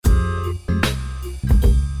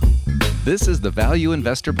This is the Value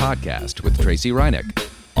Investor Podcast with Tracy Reinick.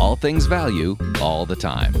 All things value, all the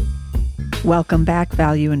time. Welcome back,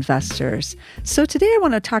 value investors. So today I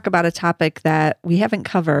want to talk about a topic that we haven't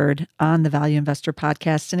covered on the Value Investor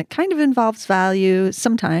Podcast, and it kind of involves value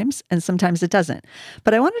sometimes, and sometimes it doesn't.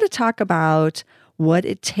 But I wanted to talk about what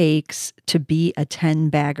it takes to be a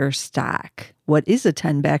 10-bagger stock. What is a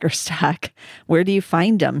 10-bagger stock? Where do you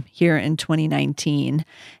find them here in 2019?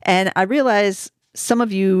 And I realize some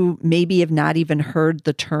of you maybe have not even heard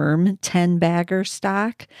the term 10-bagger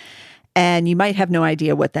stock, and you might have no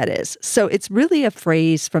idea what that is. So it's really a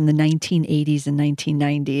phrase from the 1980s and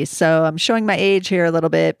 1990s. So I'm showing my age here a little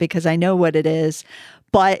bit because I know what it is,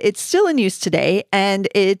 but it's still in use today. And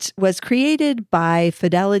it was created by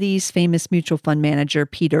Fidelity's famous mutual fund manager,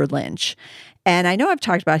 Peter Lynch. And I know I've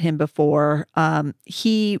talked about him before.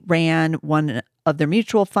 He ran one of their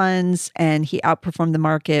mutual funds, and he outperformed the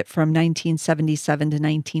market from 1977 to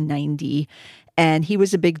 1990. And he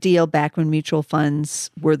was a big deal back when mutual funds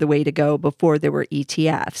were the way to go before there were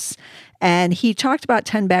ETFs. And he talked about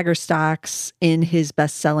 10-bagger stocks in his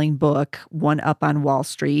best-selling book, One Up on Wall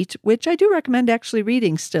Street, which I do recommend actually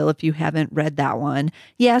reading still if you haven't read that one.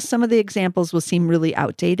 Yeah, some of the examples will seem really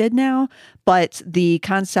outdated now, but the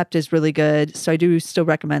concept is really good. So I do still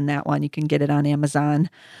recommend that one. You can get it on Amazon.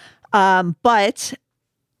 But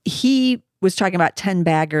he was talking about 10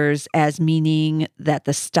 baggers as meaning that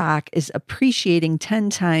the stock is appreciating 10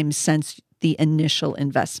 times since the initial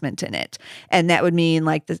investment in it. And that would mean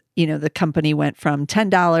like the company went from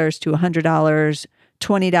 $10 to $100,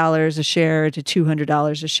 $20 a share to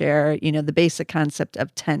 $200 a share, the basic concept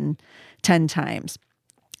of 10 times.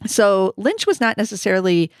 So Lynch was not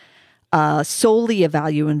necessarily solely a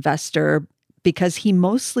value investor because he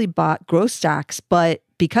mostly bought growth stocks, but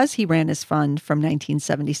because he ran his fund from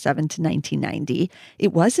 1977 to 1990,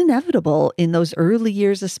 it was inevitable in those early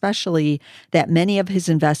years especially that many of his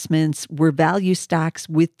investments were value stocks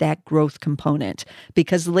with that growth component.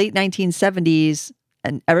 Because the late 1970s,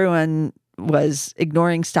 and everyone was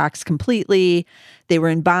ignoring stocks completely. They were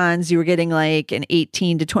in bonds. You were getting like an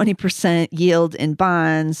 18 to 20% yield in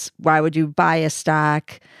bonds. Why would you buy a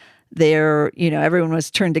stock? Everyone was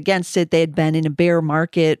turned against it. They had been in a bear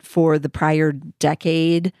market for the prior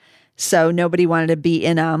decade, so nobody wanted to be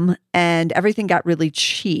in them, and everything got really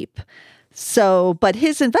cheap. So, but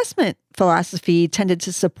his investment philosophy tended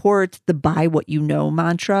to support the buy what you know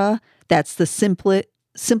mantra. That's the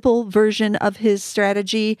simple version of his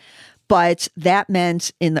strategy. But that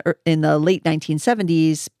meant in the late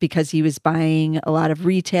 1970s, because he was buying a lot of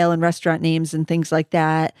retail and restaurant names and things like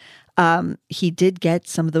that, he did get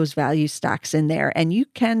some of those value stocks in there. And you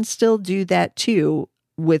can still do that too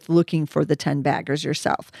with looking for the 10 baggers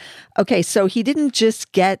yourself. Okay, so he didn't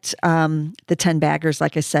just get the 10 baggers,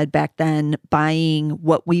 like I said back then, buying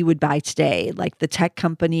what we would buy today, like the tech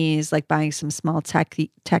companies, like buying some small tech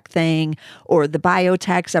thing, or the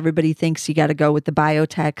biotechs. Everybody thinks you got to go with the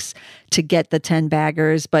biotechs to get the 10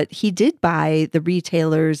 baggers, but he did buy the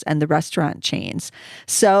retailers and the restaurant chains.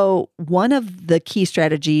 So one of the key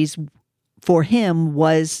strategies for him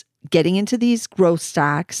was getting into these growth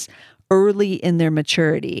stocks early in their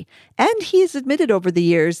maturity. And he has admitted over the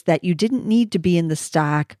years that you didn't need to be in the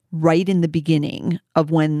stock right in the beginning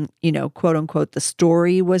of when, quote unquote, the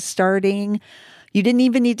story was starting. You didn't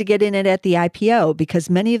even need to get in it at the IPO because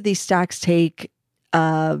many of these stocks take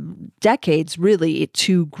decades really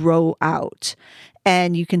to grow out.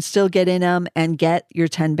 And you can still get in them and get your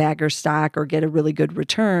 10-bagger stock or get a really good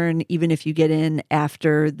return, even if you get in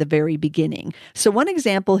after the very beginning. So one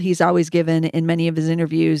example he's always given in many of his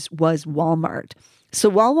interviews was Walmart.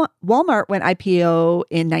 So Walmart went IPO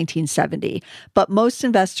in 1970, but most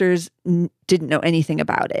investors didn't know anything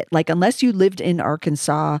about it. Like unless you lived in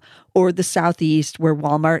Arkansas or the Southeast where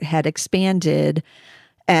Walmart had expanded,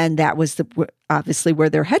 and that was obviously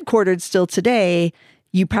where they're headquartered still today,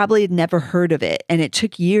 you probably had never heard of it. And it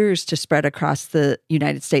took years to spread across the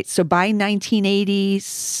United States. So by 1980,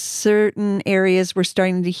 certain areas were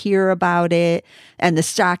starting to hear about it and the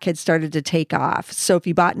stock had started to take off. So if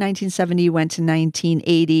you bought in 1970, went to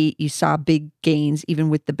 1980, you saw big gains even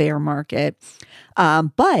with the bear market.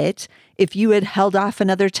 But if you had held off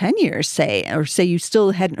another 10 years, say you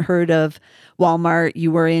still hadn't heard of Walmart,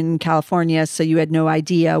 you were in California, so you had no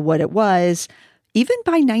idea what it was, even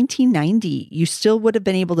by 1990, you still would have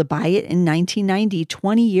been able to buy it in 1990,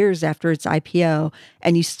 20 years after its IPO,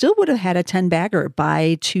 and you still would have had a 10-bagger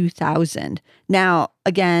by 2000. Now,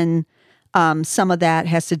 again, Some of that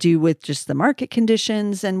has to do with just the market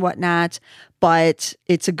conditions and whatnot, but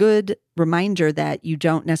it's a good reminder that you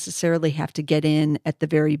don't necessarily have to get in at the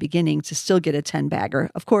very beginning to still get a 10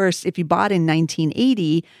 bagger. Of course, if you bought in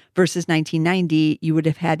 1980 versus 1990, you would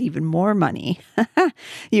have had even more money.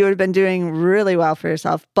 You would have been doing really well for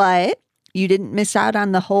yourself, but you didn't miss out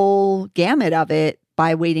on the whole gamut of it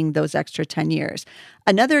by waiting those extra 10 years.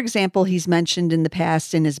 Another example he's mentioned in the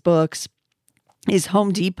past in his books is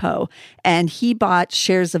Home Depot. And he bought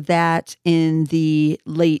shares of that in the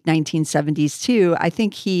late 1970s too. I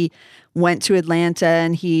think he went to Atlanta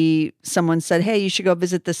and someone said, hey, you should go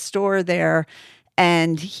visit the store there.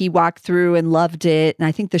 And he walked through and loved it. And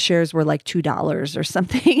I think the shares were like $2 or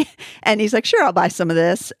something. And he's like, sure, I'll buy some of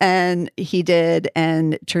this. And he did.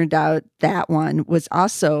 And it turned out that one was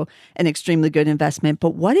also an extremely good investment.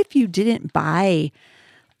 But what if you didn't buy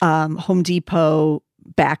Home Depot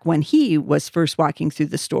back when he was first walking through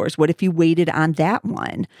the stores? What if you waited on that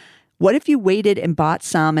one? What if you waited and bought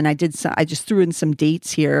some? And I just threw in some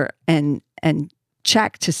dates here and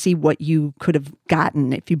check to see what you could have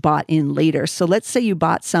gotten if you bought in later. So let's say you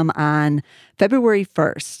bought some on February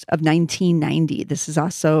 1st of 1990. This is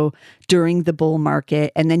also during the bull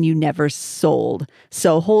market, and then you never sold.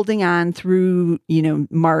 So holding on through,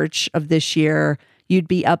 March of this year, you'd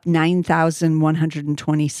be up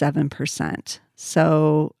 9,127%.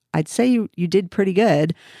 So I'd say you did pretty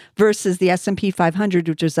good versus the S&P 500,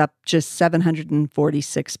 which was up just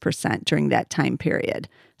 746% during that time period.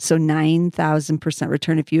 So 9,000%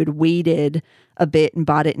 return if you had waited a bit and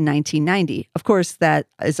bought it in 1990. Of course, that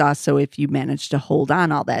is also if you managed to hold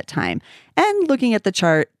on all that time. And looking at the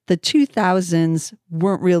chart, the 2000s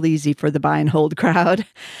weren't real easy for the buy and hold crowd.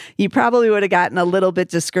 You probably would have gotten a little bit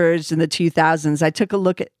discouraged in the 2000s. I took a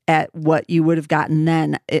look at what you would have gotten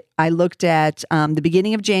then. I looked at the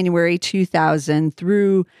beginning of January 2000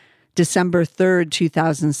 through December 3rd,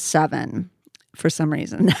 2007, for some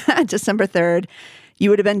reason. December 3rd, you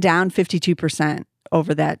would have been down 52%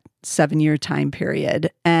 over that 7-year time period.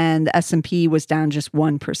 And the S&P was down just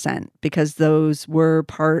 1% because those were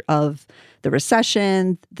part of the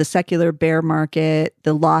recession, the secular bear market,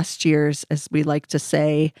 the lost years, as we like to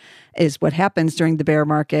say, is what happens during the bear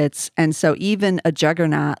markets. And so even a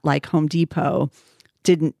juggernaut like Home Depot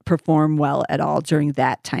didn't perform well at all during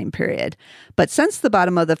that time period. But since the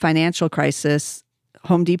bottom of the financial crisis,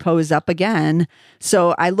 Home Depot is up again.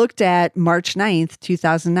 So I looked at March 9th,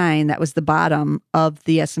 2009. That was the bottom of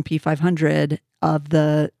the S&P 500 of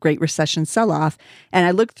the Great Recession sell-off. And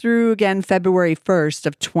I looked through again February 1st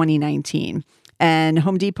of 2019. And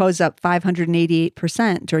Home Depot's up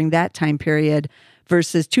 588% during that time period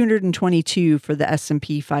versus 222 for the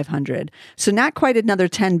S&P 500. So not quite another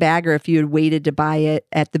 10 bagger if you had waited to buy it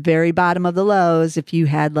at the very bottom of the lows, if you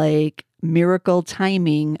had like miracle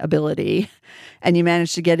timing ability and you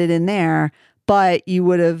managed to get it in there, but you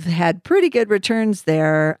would have had pretty good returns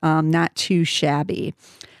there, not too shabby.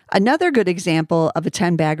 Another good example of a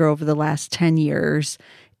 10 bagger over the last 10 years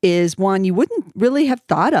is one you wouldn't really have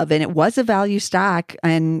thought of, and it was a value stock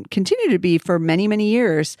and continued to be for many, many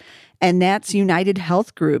years, and that's United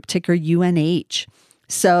Health Group, ticker UNH.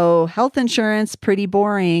 So health insurance, pretty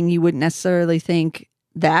boring. You wouldn't necessarily think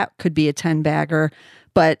that could be a 10 bagger,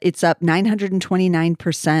 but it's up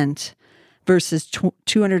 929% versus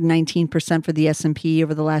 219% for the S&P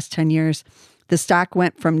over the last 10 years. The stock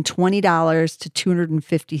went from $20 to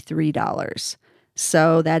 $253.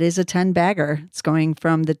 So that is a 10 bagger. It's going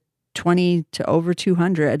from the 20 to over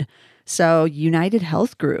 200. So United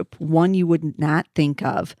Health Group, one you would not think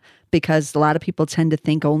of because a lot of people tend to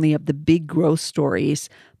think only of the big growth stories.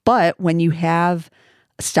 But when you have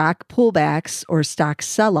stock pullbacks or stock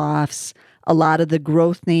sell-offs, a lot of the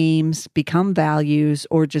growth names become values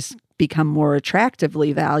or just become more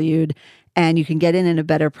attractively valued, and you can get in at a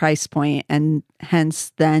better price point, and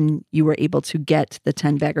hence then you were able to get the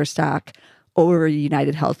 10 bagger stock over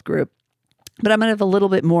United Health Group. But I'm going to have a little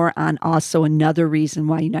bit more on also another reason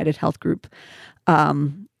why United Health Group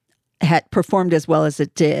had performed as well as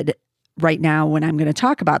it did right now when I'm going to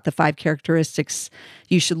talk about the 5 characteristics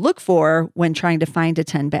you should look for when trying to find a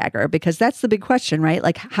 10 bagger, because that's the big question, right?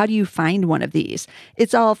 Like, how do you find one of these?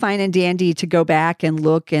 It's all fine and dandy to go back and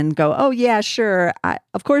look and go, oh yeah, sure.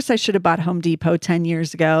 Of course I should have bought Home Depot 10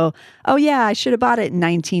 years ago. Oh yeah, I should have bought it in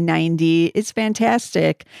 1990. It's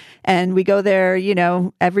fantastic. And we go there,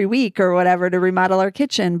 every week or whatever to remodel our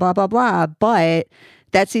kitchen, blah, blah, blah. But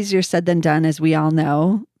that's easier said than done, as we all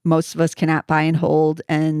know. Most of us cannot buy and hold,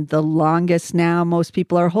 and the longest now most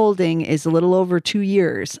people are holding is a little over 2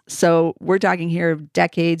 years. So we're talking here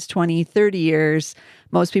decades, 20, 30 years.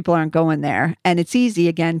 Most people aren't going there. And it's easy,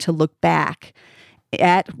 again, to look back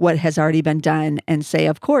at what has already been done and say,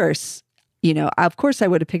 of course I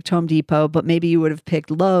would have picked Home Depot, but maybe you would have picked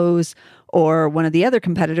Lowe's or one of the other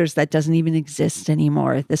competitors that doesn't even exist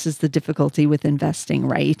anymore. This is the difficulty with investing,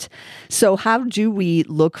 right? So how do we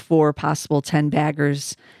look for possible 10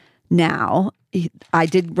 baggers now? I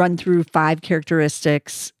did run through 5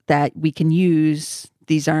 characteristics that we can use.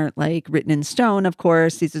 These aren't like written in stone, of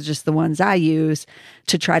course. These are just the ones I use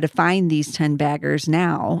to try to find these 10 baggers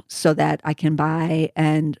now so that I can buy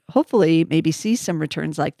and hopefully maybe see some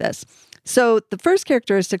returns like this. So the first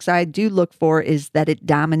characteristics I do look for is that it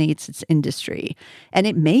dominates its industry. And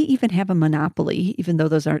it may even have a monopoly, even though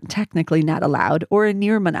those aren't technically not allowed, or a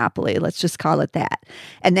near monopoly. Let's just call it that.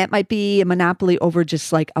 And that might be a monopoly over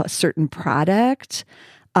just like a certain product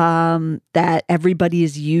that everybody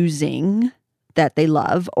is using that they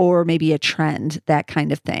love, or maybe a trend, that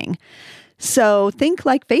kind of thing. So think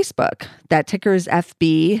like Facebook. That ticker is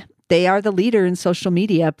FB. They are the leader in social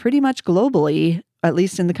media pretty much globally, at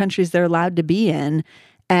least in the countries they're allowed to be in.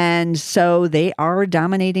 And so they are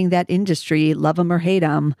dominating that industry, love them or hate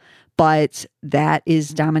them, but that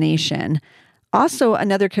is domination. Also,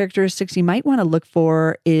 another characteristic you might want to look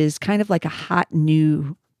for is kind of like a hot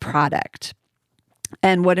new product.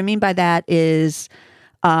 And what I mean by that is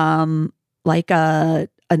like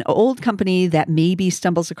an old company that maybe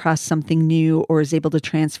stumbles across something new or is able to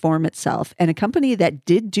transform itself. And a company that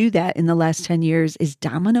did do that in the last 10 years is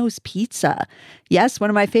Domino's Pizza. Yes, one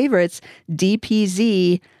of my favorites,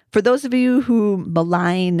 DPZ. For those of you who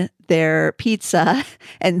malign their pizza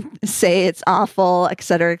and say it's awful, et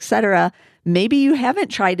cetera, maybe you haven't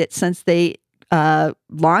tried it since they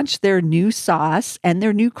launched their new sauce and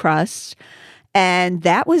their new crust. And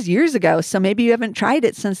that was years ago. So maybe you haven't tried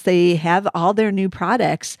it since they have all their new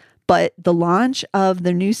products. But the launch of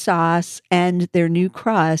their new sauce and their new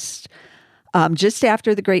crust just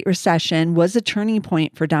after the Great Recession was a turning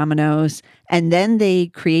point for Domino's. And then they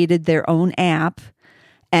created their own app.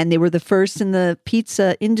 And they were the first in the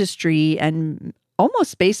pizza industry and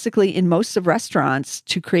almost basically in most of restaurants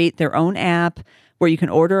to create their own app where you can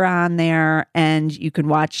order on there and you can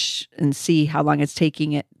watch and see how long it's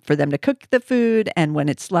taking it for them to cook the food and when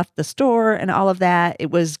it's left the store and all of that.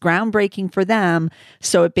 It was groundbreaking for them.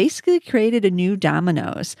 So it basically created a new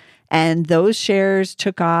Domino's. And those shares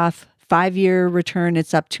took off. 5-year return,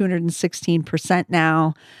 it's up 216%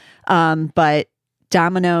 now. But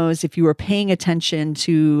Domino's, if you were paying attention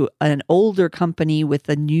to an older company with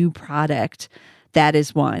a new product, that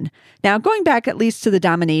is one. Now, going back at least to the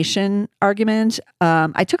domination argument,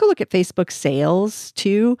 I took a look at Facebook sales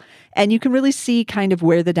too, and you can really see kind of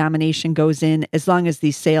where the domination goes in as long as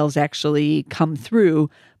these sales actually come through.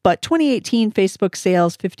 But 2018 Facebook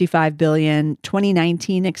sales, 55 billion,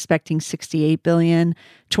 2019 expecting 68 billion,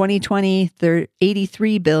 2020,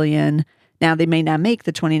 83 billion. Now, they may not make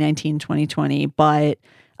the 2019-2020, but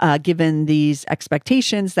given these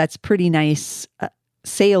expectations, that's pretty nice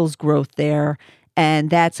sales growth there. And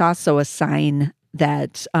that's also a sign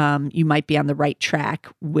that you might be on the right track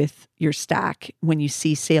with your stock when you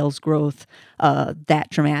see sales growth that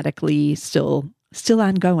dramatically still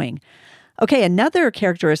ongoing. Okay, another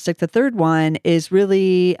characteristic, the third one, is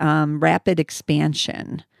really rapid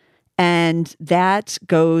expansion. And that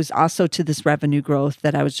goes also to this revenue growth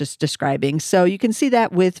that I was just describing. So you can see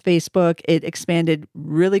that with Facebook, it expanded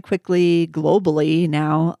really quickly globally.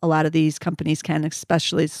 Now, a lot of these companies can,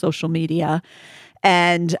 especially social media.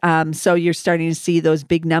 And so you're starting to see those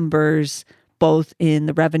big numbers, both in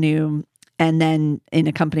the revenue and then in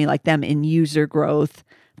a company like them in user growth.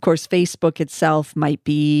 Of course, Facebook itself might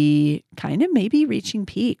be kind of maybe reaching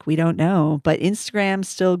peak. We don't know. But Instagram's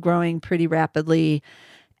still growing pretty rapidly.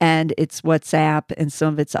 And its WhatsApp and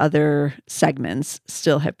some of its other segments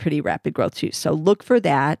still have pretty rapid growth too. So look for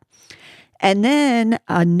that. And then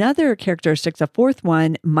another characteristic, the fourth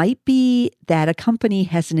one, might be that a company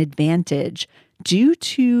has an advantage due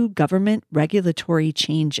to government regulatory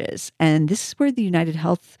changes. And this is where the United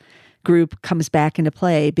Health Group comes back into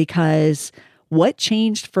play, because what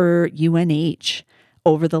changed for UNH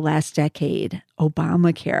over the last decade?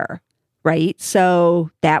 Obamacare. Right?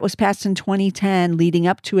 So that was passed in 2010. Leading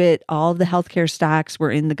up to it, all the healthcare stocks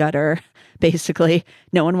were in the gutter, basically.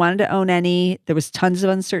 No one wanted to own any. There was tons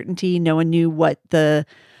of uncertainty. No one knew what the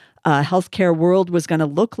healthcare world was going to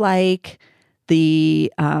look like.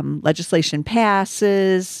 The legislation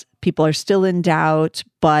passes. People are still in doubt,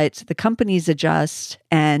 but the companies adjust.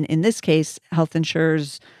 And in this case, health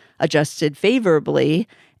insurers adjusted favorably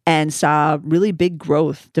and saw really big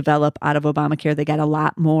growth develop out of Obamacare. They got a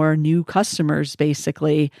lot more new customers,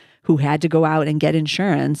 basically, who had to go out and get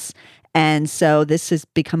insurance. And so this has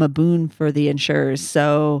become a boon for the insurers.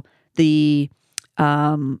 So the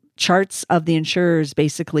charts of the insurers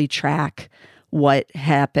basically track what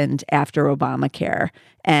happened after Obamacare.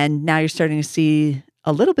 And now you're starting to see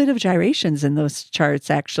a little bit of gyrations in those charts,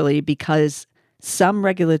 actually, because some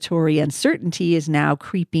regulatory uncertainty is now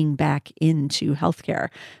creeping back into healthcare.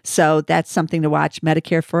 So that's something to watch.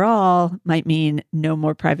 Medicare for all might mean no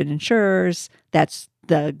more private insurers. That's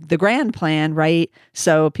the grand plan, right?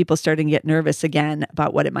 So people starting to get nervous again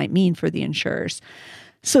about what it might mean for the insurers.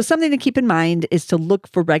 So something to keep in mind is to look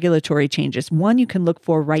for regulatory changes. One you can look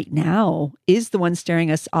for right now is the one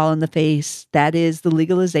staring us all in the face. That is the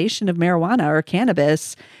legalization of marijuana or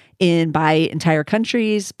cannabis by entire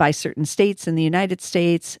countries, by certain states in the United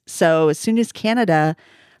States. So as soon as Canada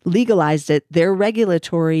legalized it, their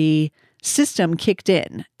regulatory system kicked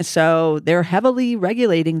in. So they're heavily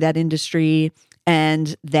regulating that industry,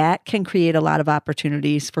 and that can create a lot of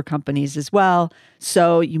opportunities for companies as well.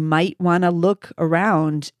 So you might want to look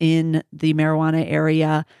around in the marijuana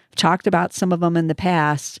area. I've talked about some of them in the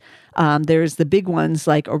past. There's the big ones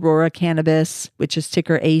like Aurora Cannabis, which is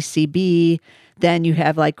ticker ACB. Then you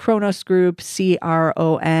have like Kronos Group,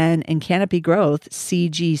 CRON, and Canopy Growth,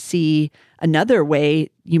 CGC, another way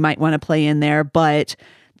you might want to play in there. But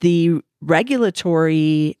the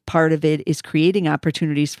regulatory part of it is creating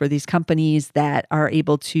opportunities for these companies that are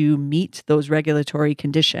able to meet those regulatory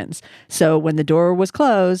conditions. So when the door was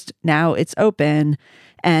closed, now it's open.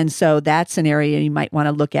 And so that's an area you might want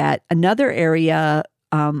to look at. Another area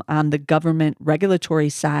on the government regulatory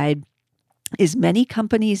side is many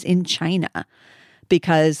companies in China,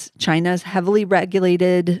 because China's heavily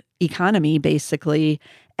regulated economy, basically,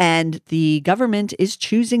 and the government is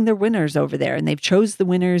choosing their winners over there, and they've chose the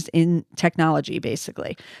winners in technology,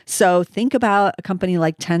 basically. So think about a company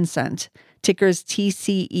like Tencent, ticker's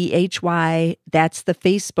TCEHY. That's the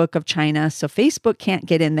Facebook of China. So Facebook can't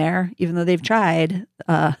get in there, even though they've tried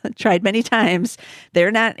many times.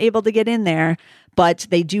 They're not able to get in there. But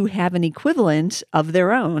they do have an equivalent of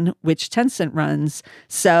their own, which Tencent runs.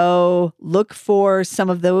 So look for some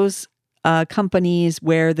of those companies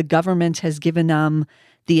where the government has given them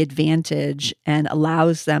the advantage and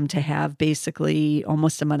allows them to have basically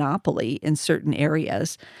almost a monopoly in certain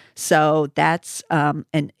areas. So that's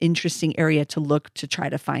an interesting area to look to try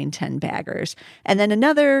to find 10 baggers. And then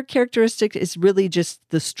another characteristic is really just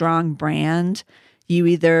the strong brand. You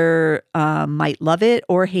either might love it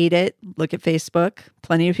or hate it. Look at Facebook.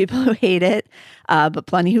 Plenty of people who hate it, but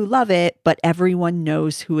plenty who love it, but everyone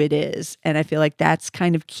knows who it is. And I feel like that's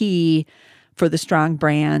kind of key for the strong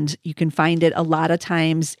brand. You can find it a lot of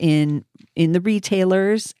times in the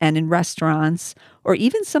retailers and in restaurants, or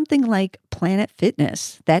even something like Planet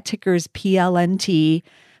Fitness. That ticker is PLNT.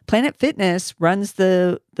 Planet Fitness runs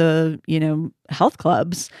the health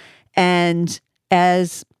clubs. And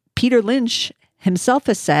as Peter Lynch himself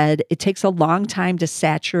has said, it takes a long time to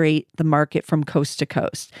saturate the market from coast to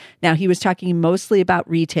coast. Now, he was talking mostly about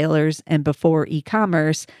retailers and before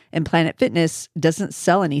e-commerce, and Planet Fitness doesn't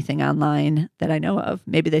sell anything online that I know of.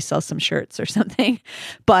 Maybe they sell some shirts or something,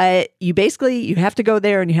 but you have to go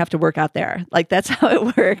there and you have to work out there. Like, that's how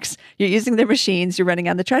it works. You're using their machines, you're running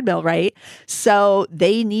on the treadmill, right? So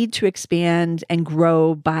they need to expand and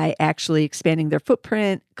grow by actually expanding their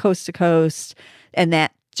footprint coast to coast, and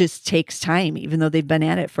that just takes time, even though they've been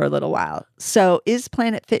at it for a little while. So is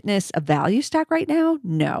Planet Fitness a value stock right now?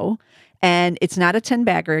 No. And it's not a 10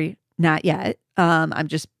 bagger, not yet. I'm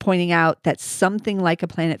just pointing out that something like a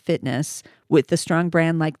Planet Fitness with a strong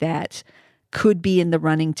brand like that could be in the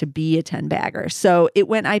running to be a 10 bagger. So it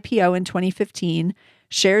went IPO in 2015.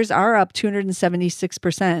 Shares are up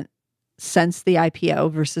 276% since the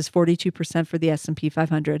IPO versus 42% for the S&P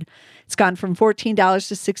 500. It's gone from $14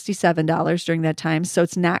 to $67 during that time. So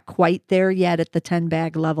it's not quite there yet at the 10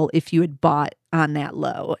 bag level if you had bought on that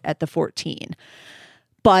low at the 14.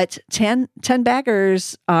 But 10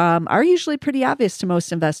 baggers are usually pretty obvious to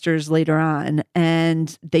most investors later on,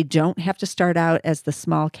 and they don't have to start out as the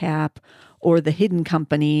small cap or the hidden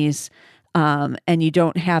companies. And you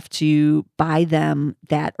don't have to buy them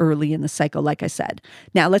that early in the cycle, like I said.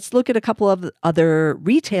 Now, let's look at a couple of other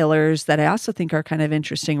retailers that I also think are kind of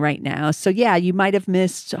interesting right now. So yeah, you might have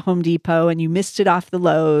missed Home Depot and you missed it off the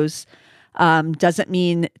lows. Doesn't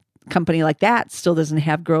mean a company like that still doesn't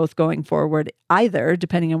have growth going forward either,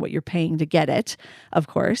 depending on what you're paying to get it, of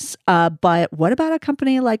course. But what about a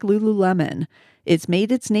company like Lululemon? It's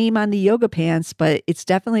made its name on the yoga pants, but it's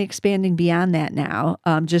definitely expanding beyond that now.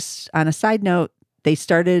 Just on a side note, they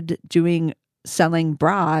started selling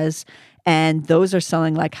bras, and those are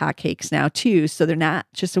selling like hotcakes now too. So they're not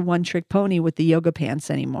just a one-trick pony with the yoga pants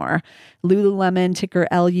anymore. Lululemon, ticker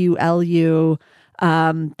LULU.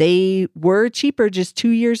 They were cheaper just 2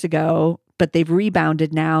 years ago, but they've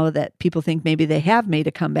rebounded now that people think maybe they have made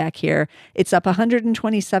a comeback here. It's up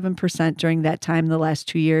 127% during that time in the last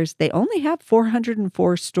 2 years. They only have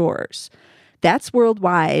 404 stores. That's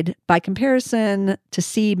worldwide. By comparison, to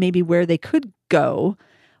see maybe where they could go,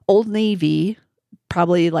 Old Navy,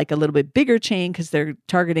 probably like a little bit bigger chain because they're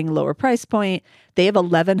targeting lower price point. They have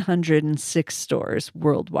 1,106 stores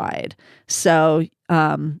worldwide. So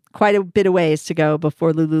quite a bit of ways to go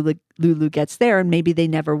before Lulu gets there. And maybe they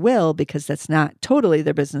never will because that's not totally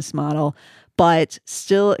their business model. But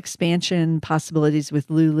still expansion possibilities with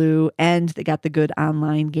Lulu, and they got the good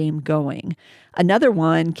online game going. Another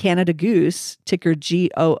one, Canada Goose, ticker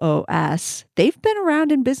GOOS. They've been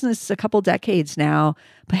around in business a couple decades now,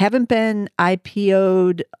 but haven't been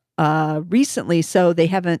IPO'd recently. So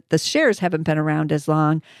the shares haven't been around as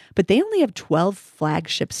long, but they only have 12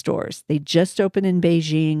 flagship stores. They just opened in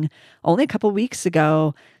Beijing only a couple weeks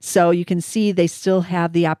ago. So you can see they still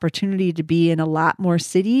have the opportunity to be in a lot more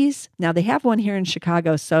cities. Now they have one here in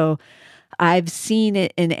Chicago. So I've seen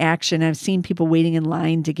it in action. I've seen people waiting in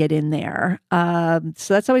line to get in there.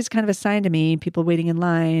 So that's always kind of a sign to me, people waiting in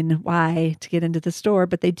line. Why? To get into the store,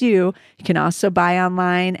 but they do. You can also buy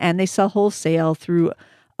online, and they sell wholesale through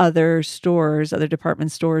other stores, other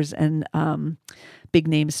department stores, and big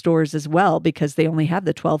name stores as well, because they only have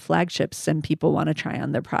the 12 flagships and people want to try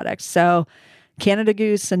on their products. So Canada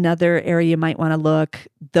Goose, another area you might want to look.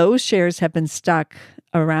 Those shares have been stuck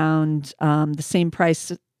around the same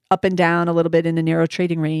price, up and down a little bit in a narrow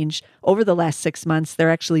trading range over the last 6 months. They're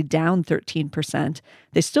actually down 13%.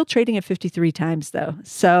 They're still trading at 53 times though.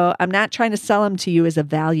 So I'm not trying to sell them to you as a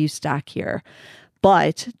value stock here,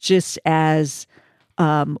 but just as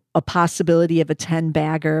a possibility of a 10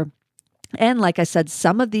 bagger. And like I said,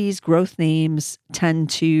 some of these growth names tend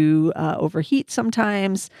to overheat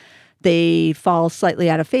sometimes. They fall slightly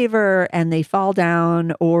out of favor and they fall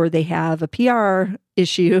down, or they have a PR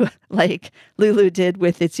issue like Lulu did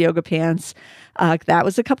with its yoga pants. That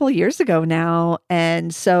was a couple of years ago now.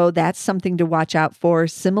 And so that's something to watch out for.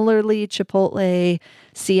 Similarly, Chipotle,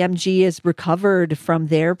 CMG has recovered from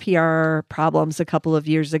their PR problems a couple of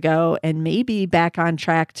years ago and maybe back on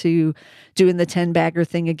track to doing the 10 bagger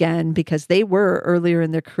thing again, because they were earlier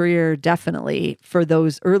in their career, definitely for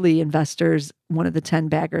those early investors, one of the 10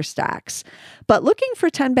 bagger stocks. But looking for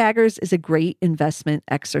 10 baggers is a great investment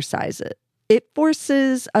exercise. It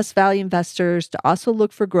forces us value investors to also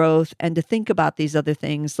look for growth and to think about these other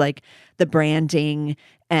things like the branding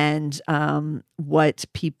and what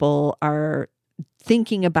people are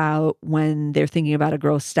thinking about when they're thinking about a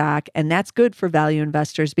growth stock. And that's good for value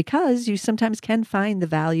investors because you sometimes can find the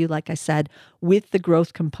value, like I said, with the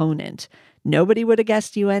growth component. Nobody would have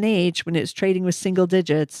guessed UNH when it was trading with single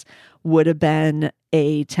digits would have been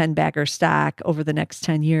a 10 bagger stock over the next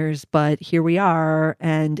 10 years. But here we are,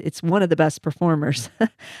 and it's one of the best performers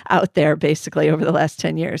out there basically over the last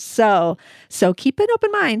 10 years. So keep an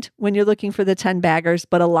open mind when you're looking for the 10 baggers,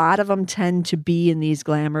 but a lot of them tend to be in these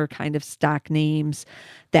glamour kind of stock names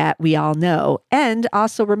that we all know. And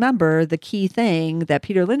also remember, the key thing that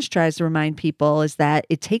Peter Lynch tries to remind people is that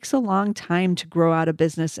it takes a long time to grow out a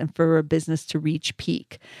business and for a business to reach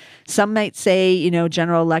peak. Some might say,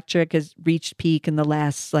 General Electric has reached peak in the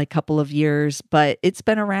last couple of years, but it's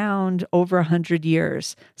been around over 100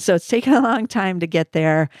 years. So it's taken a long time to get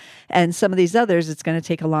there. And some of these others, it's going to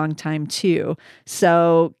take a long time too.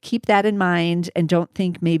 So keep that in mind and don't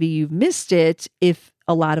think maybe you've missed it if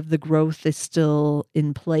a lot of the growth is still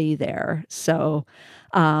in play there. So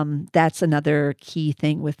that's another key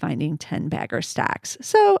thing with finding 10 bagger stocks.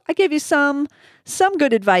 So I gave you some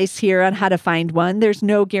good advice here on how to find one. There's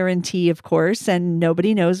no guarantee, of course, and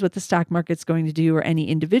nobody knows what the stock market's going to do or any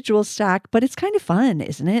individual stock, but it's kind of fun,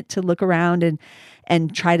 isn't it? To look around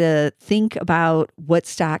and try to think about what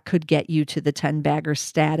stock could get you to the 10 bagger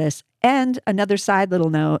status. And another side little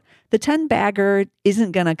note, the 10 bagger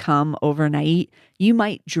isn't going to come overnight. You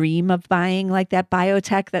might dream of buying like that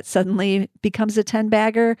biotech that suddenly becomes a 10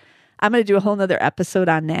 bagger. I'm going to do a whole nother episode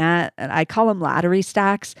on that. And I call them lottery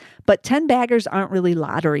stocks, but 10 baggers aren't really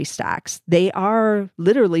lottery stocks. They are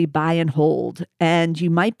literally buy and hold. And you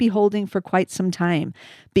might be holding for quite some time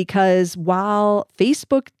because while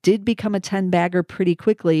Facebook did become a 10 bagger pretty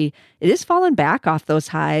quickly, it has fallen back off those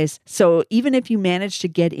highs. So even if you manage to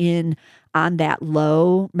get in on that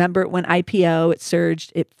low, remember when IPO, it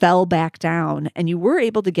surged, it fell back down and you were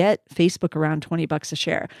able to get Facebook around $20 a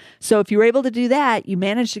share. So if you were able to do that, you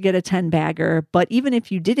managed to get a 10 bagger. But even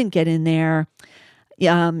if you didn't get in there,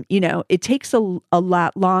 it takes a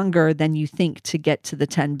lot longer than you think to get to the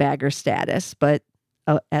 10 bagger status. But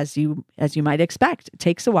as you might expect. It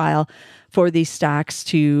takes a while for these stocks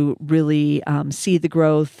to really see the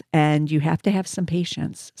growth, and you have to have some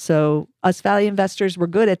patience. So us value investors, we're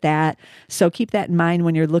good at that. So keep that in mind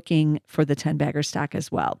when you're looking for the 10-bagger stock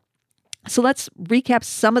as well. So let's recap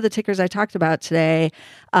some of the tickers I talked about today.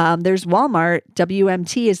 There's Walmart,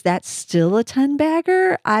 WMT. Is that still a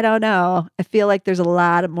 10-bagger? I don't know. I feel like there's a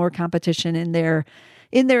lot more competition in their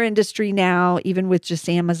industry now, even with just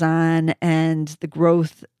Amazon, and the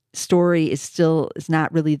growth story is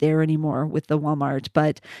not really there anymore with the Walmart.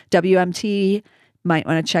 But WMT, might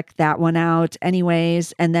want to check that one out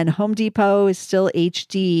anyways. And then Home Depot is still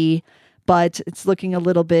HD, but it's looking a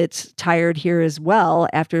little bit tired here as well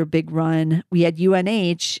after a big run. We had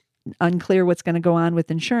UNH, unclear what's going to go on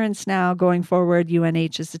with insurance now going forward.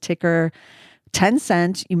 UNH is the ticker.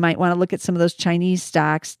 Tencent, you might want to look at some of those Chinese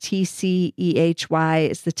stocks. TCEHY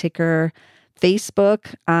is the ticker.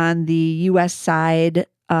 Facebook on the US side,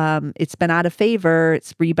 it's been out of favor.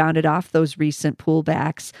 It's rebounded off those recent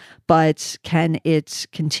pullbacks, but can it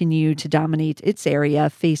continue to dominate its area?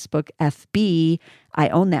 Facebook FB, I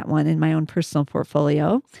own that one in my own personal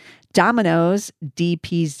portfolio. Domino's,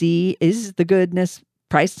 DPZ, is the goodness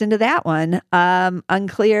priced into that one.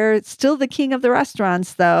 Unclear. Still the king of the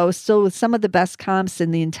restaurants, though, still with some of the best comps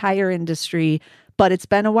in the entire industry, but it's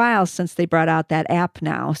been a while since they brought out that app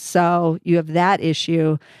now. So you have that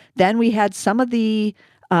issue. Then we had some of the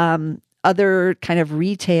other kind of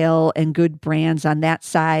retail and good brands on that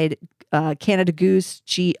side. Canada Goose,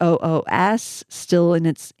 GOOS, still in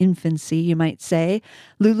its infancy, you might say.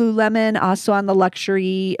 Lululemon, also on the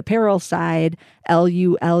luxury apparel side,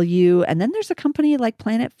 LULU. And then there's a company like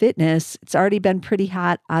Planet Fitness. It's already been pretty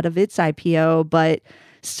hot out of its IPO, but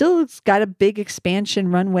still it's got a big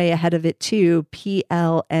expansion runway ahead of it too.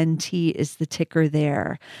 PLNT is the ticker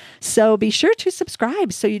there. So be sure to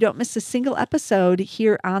subscribe so you don't miss a single episode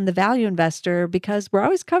here on The Value Investor, because we're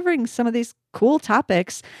always covering some of these cool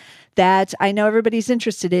topics that I know everybody's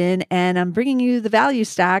interested in, and I'm bringing you the value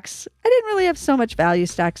stocks. I didn't really have so much value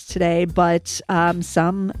stocks today, but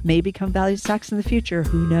some may become value stocks in the future.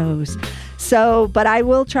 Who knows? So, but I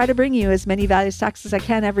will try to bring you as many value stocks as I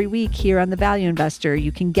can every week here on The Value Investor.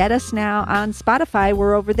 You can get us now on Spotify.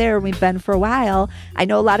 We're over there. We've been for a while. I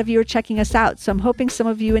know a lot of you are checking us out, so I'm hoping some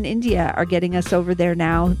of you in India are getting us over there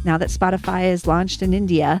now that Spotify is launched in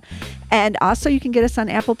India. And also you can get us on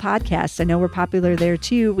Apple Podcasts. I know we're popular there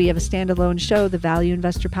too. We have a standalone show, The Value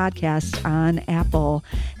Investor Podcast, on Apple.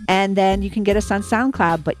 And then you can get us on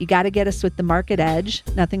SoundCloud, but you got to get us with the Market Edge.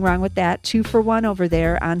 Nothing wrong with that. 2 for 1 over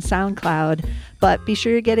there on SoundCloud. But be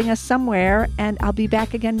sure you're getting us somewhere, and I'll be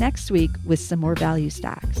back again next week with some more value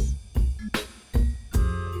stocks.